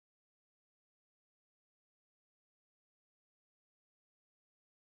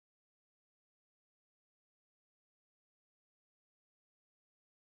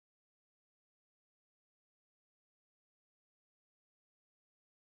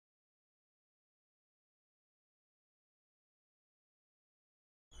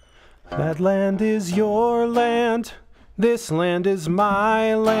That land is your land, this land is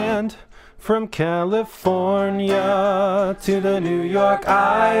my land. From California to the New York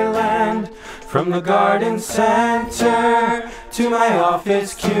Island, from the garden center to my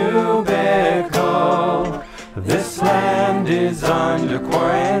office cubicle, this land is under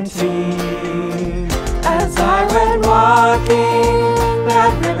quarantine. As I went walking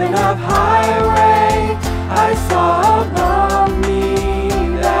that ribbon of highway, I saw above me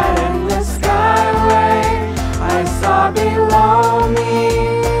that endless skyway. I saw below me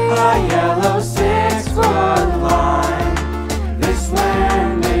a yellow 6-foot line. This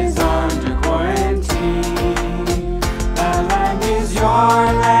land is under quarantine. That land is your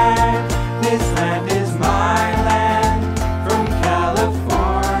land, this land is my land. From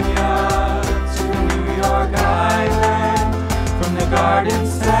California to New York Island, from the garden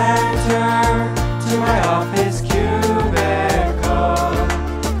center to my office cubicle,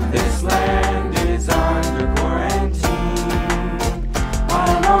 this land is under quarantine. I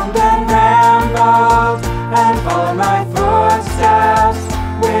roamed and rambled and followed my footsteps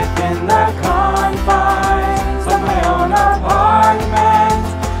within the confines of my own apartment,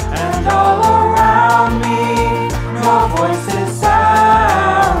 and all around me no voices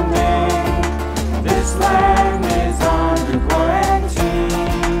sounding. This land is under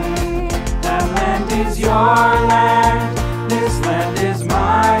quarantine. That land is your land, this land is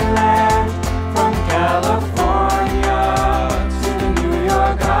my land. From California to the New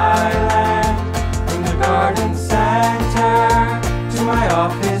York Island, from the garden center to my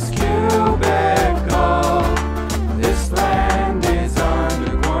office cubicle, this land is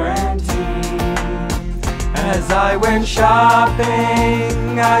under quarantine. As I went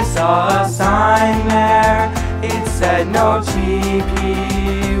shopping, I saw a sign there. It said no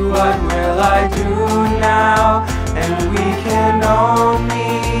TP, what will I do now? And we can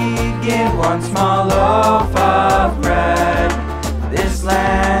only give one small load.